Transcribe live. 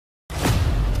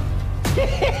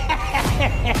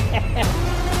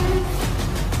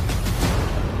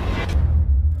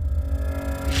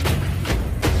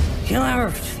You ever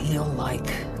feel like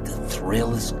the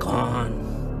thrill is gone?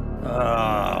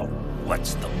 Oh,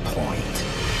 what's the point?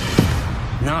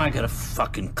 Now I gotta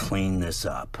fucking clean this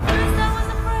up.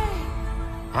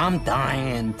 I'm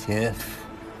dying, Tiff.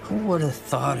 Who would have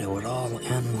thought it would all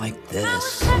end like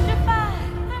this?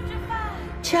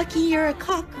 Chucky, you're a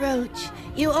cockroach.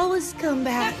 You always come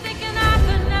back.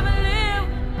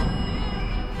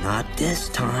 Not this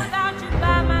time.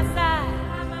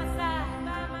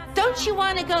 Don't you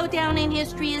want to go down in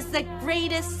history as the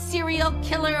greatest serial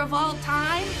killer of all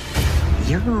time?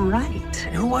 You're right.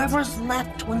 Whoever's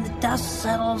left when the dust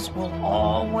settles will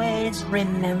always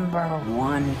remember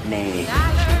one name.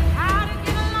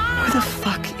 Who the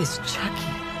fuck is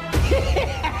Chucky?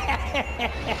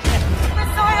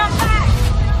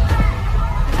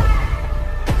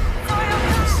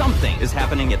 Something is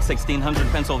happening at 1600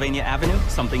 Pennsylvania Avenue.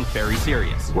 Something very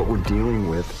serious. What we're dealing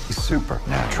with is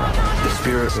supernatural. The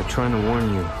spirits are trying to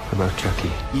warn you about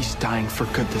Chucky. He's dying for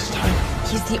good this time.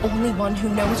 He's the only one who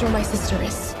knows where my sister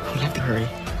is. We have to hurry.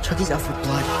 Chucky's out for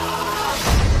blood.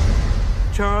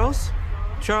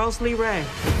 Charles Lee Ray.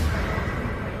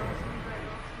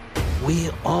 We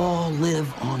all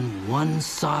live on one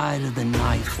side of the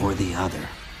knife or the other.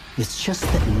 It's just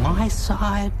that my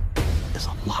side is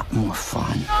a lot more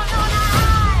fun.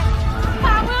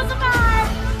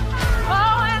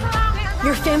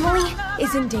 Your family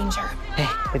is in danger. Hey,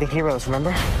 we're the heroes,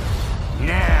 remember?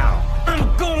 Now,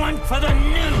 I'm going for the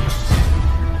noose!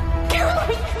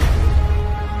 Caroline!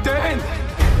 Dan!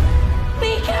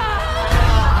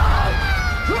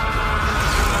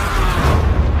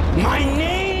 My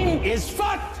name is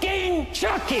fucking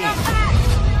Chucky!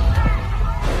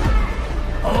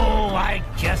 Oh, I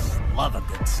just love a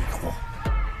good sequel.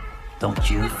 Don't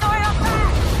you?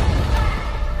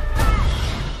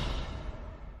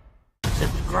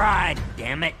 Subscribe,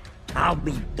 damn it. I'll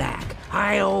be back.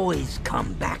 I always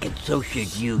come back, and so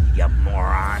should you, you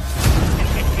moron.